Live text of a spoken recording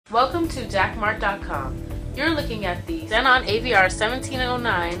Welcome to jackmart.com. You're looking at the Denon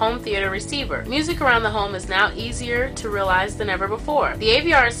AVR1709 home theater receiver. Music around the home is now easier to realize than ever before. The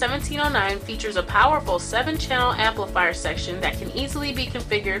AVR1709 features a powerful 7-channel amplifier section that can easily be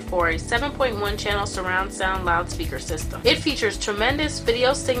configured for a 7.1-channel surround sound loudspeaker system. It features tremendous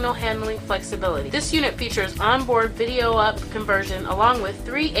video signal handling flexibility. This unit features onboard video up conversion along with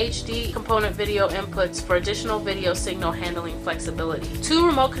 3 HD component video inputs for additional video signal handling flexibility. 2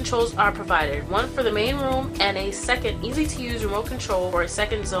 remote controls are provided, one for the main room and a second easy-to-use remote control for a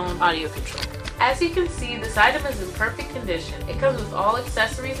second zone audio control. As you can see, this item is in perfect condition. It comes with all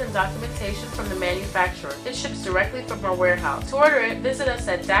accessories and documentation from the manufacturer. It ships directly from our warehouse. To order it, visit us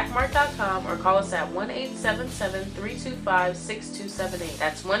at jackmart.com or call us at 1-877-325-6278.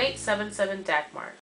 That's 1-877-JACKMART.